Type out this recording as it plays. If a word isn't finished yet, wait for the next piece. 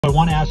I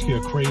want to ask you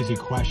a crazy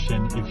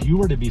question. If you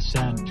were to be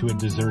sent to a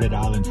deserted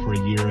island for a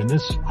year, and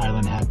this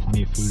island had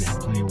plenty of food, had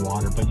plenty of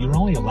water, but you're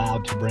only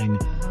allowed to bring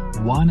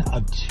one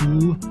of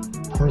two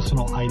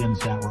personal items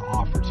that were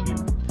offered to you.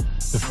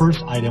 The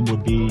first item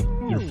would be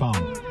your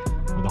phone,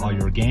 with all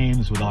your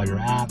games, with all your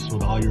apps,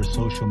 with all your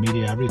social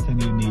media,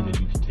 everything you needed,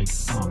 you could take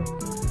your phone.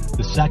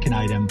 The second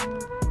item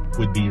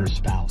would be your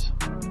spouse.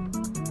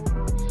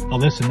 Now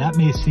listen, that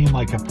may seem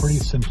like a pretty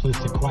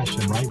simplistic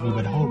question, right? We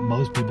would hope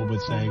most people would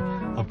say,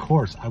 of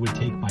course, I would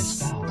take my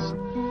spouse.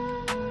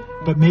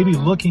 But maybe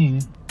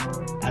looking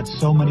at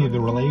so many of the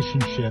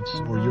relationships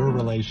or your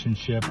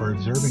relationship or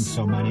observing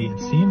so many, it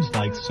seems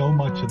like so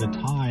much of the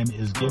time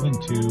is given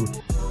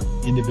to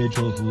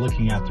individuals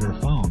looking at their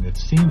phone. It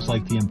seems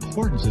like the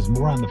importance is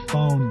more on the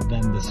phone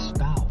than the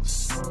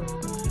spouse.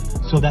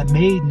 So that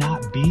may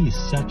not be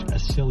such a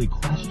silly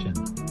question.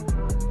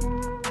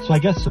 So I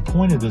guess the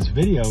point of this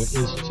video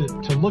is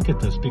to look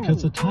at this,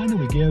 because the time that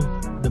we give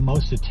the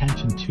most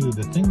attention to,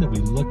 the thing that we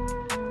look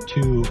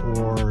to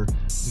or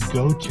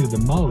go to the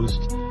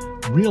most,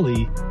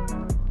 really,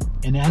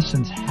 in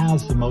essence,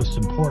 has the most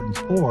importance,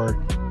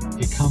 or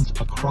it comes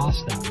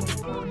across that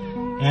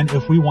way. And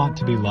if we want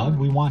to be loved,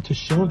 we want to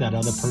show that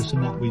other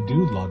person that we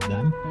do love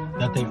them,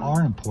 that they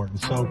are important.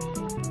 So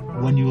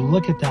when you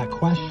look at that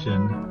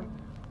question,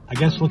 I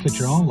guess look at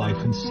your own life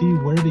and see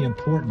where the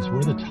importance,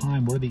 where the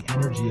time, where the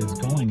energy is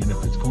going. And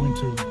if it's going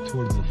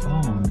towards the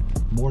phone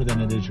more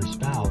than it is your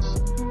spouse,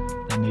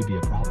 that may be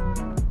a problem.